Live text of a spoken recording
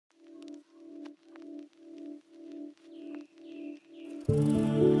Hello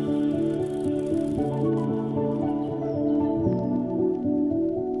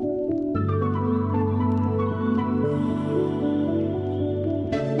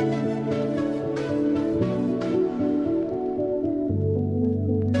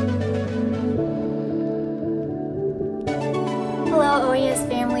OAS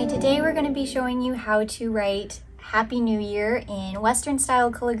family, today we're going to be showing you how to write Happy New Year in Western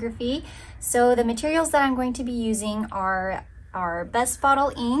style calligraphy. So the materials that I'm going to be using are our Best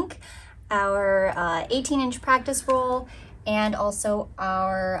Bottle ink, our 18-inch practice roll, and also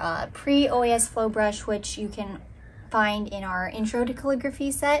our pre-OAS Flow Brush, which you can find in our Intro to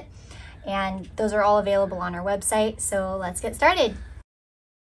Calligraphy set. And those are all available on our website, so let's get started.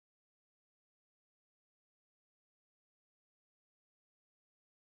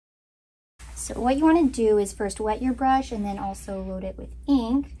 So what you want to do is first wet your brush and then also load it with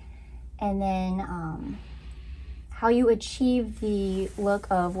ink. And then how you achieve the look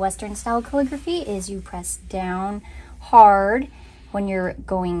of Western style calligraphy is you press down hard when you're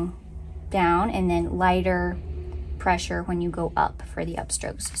going down and then lighter pressure when you go up for the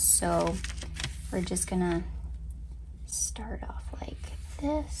upstrokes. So we're just gonna start off like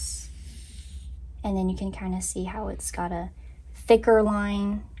this. And then you can kind of see how it's got a thicker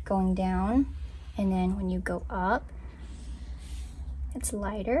line going down, and then when you go up it's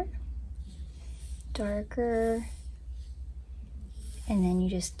lighter, darker, and then you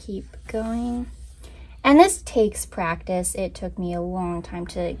just keep going. And this takes practice. It took me a long time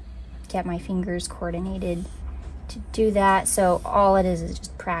to get my fingers coordinated to do that, so all it is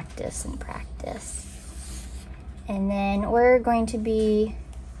just practice and practice. And then we're going to be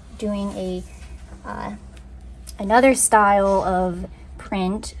doing a another style of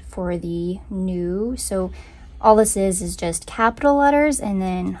print for the new. So all this is just capital letters, and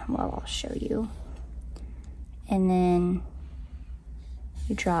then, well, I'll show you. And then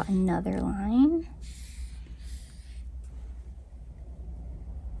you draw another line.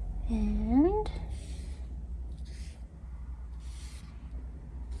 And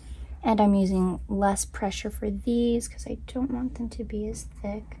I'm using less pressure for these because I don't want them to be as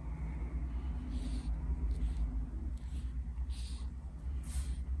thick.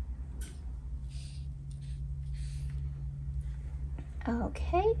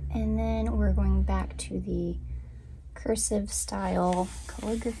 Okay, and then we're going back to the cursive style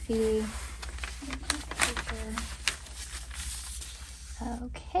calligraphy.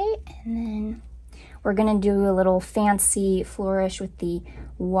 Okay, and then we're gonna do a little fancy flourish with the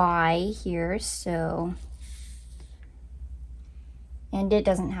Y here, so, and it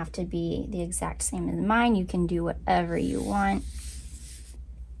doesn't have to be the exact same as mine. You can do whatever you want.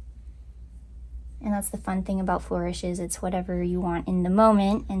 And that's the fun thing about flourishes, it's whatever you want in the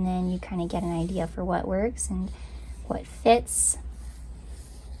moment, and then you kind of get an idea for what works and what fits.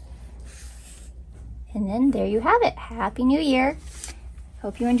 And then there you have it. Happy New Year.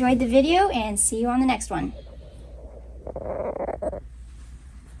 Hope you enjoyed the video and see you on the next one.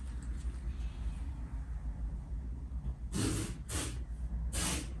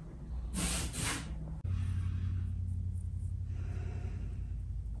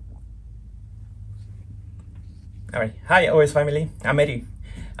 Alright, hi OAS family, I'm Eddie.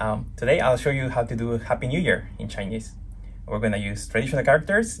 Today I'll show you how to do Happy New Year in Chinese. We're going to use traditional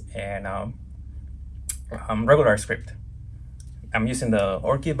characters and regular script. I'm using the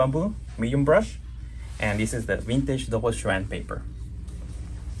Orchid bamboo medium brush, and this is the vintage double Shuen paper.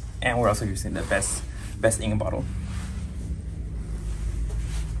 And we're also using the best ink bottle.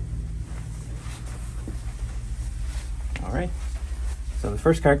 Alright, so the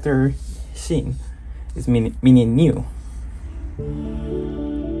first character scene is meaning new.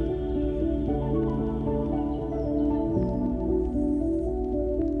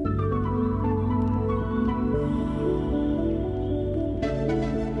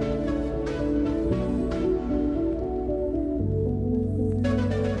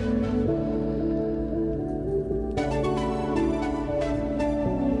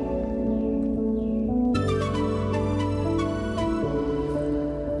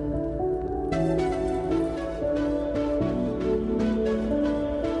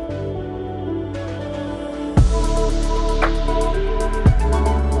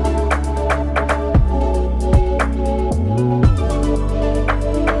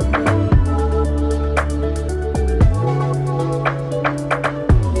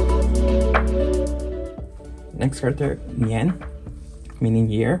 Next character, Nian, meaning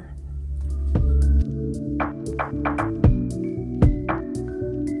year.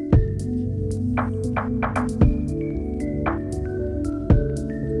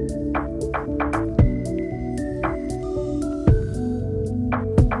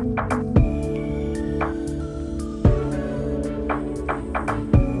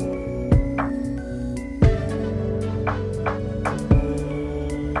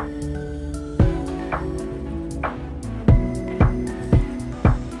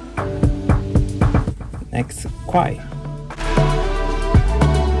 Next, Kwai.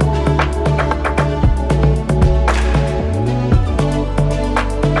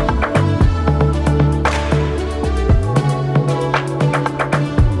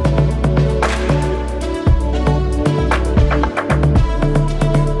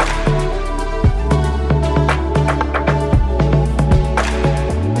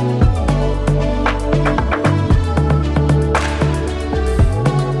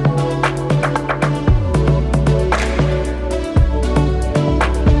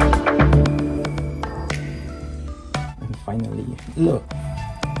 Finally, look.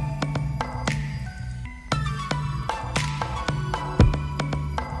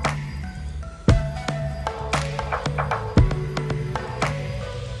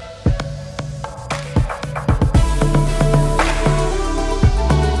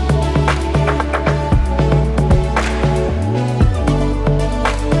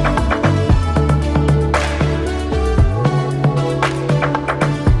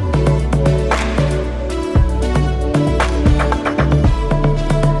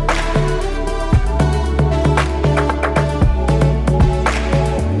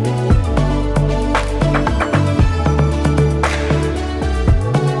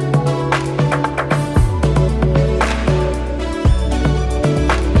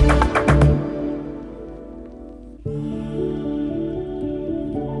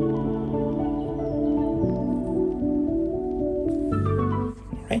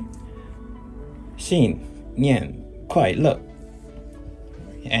 Right? 新年快乐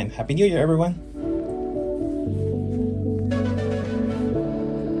and Happy New Year, everyone!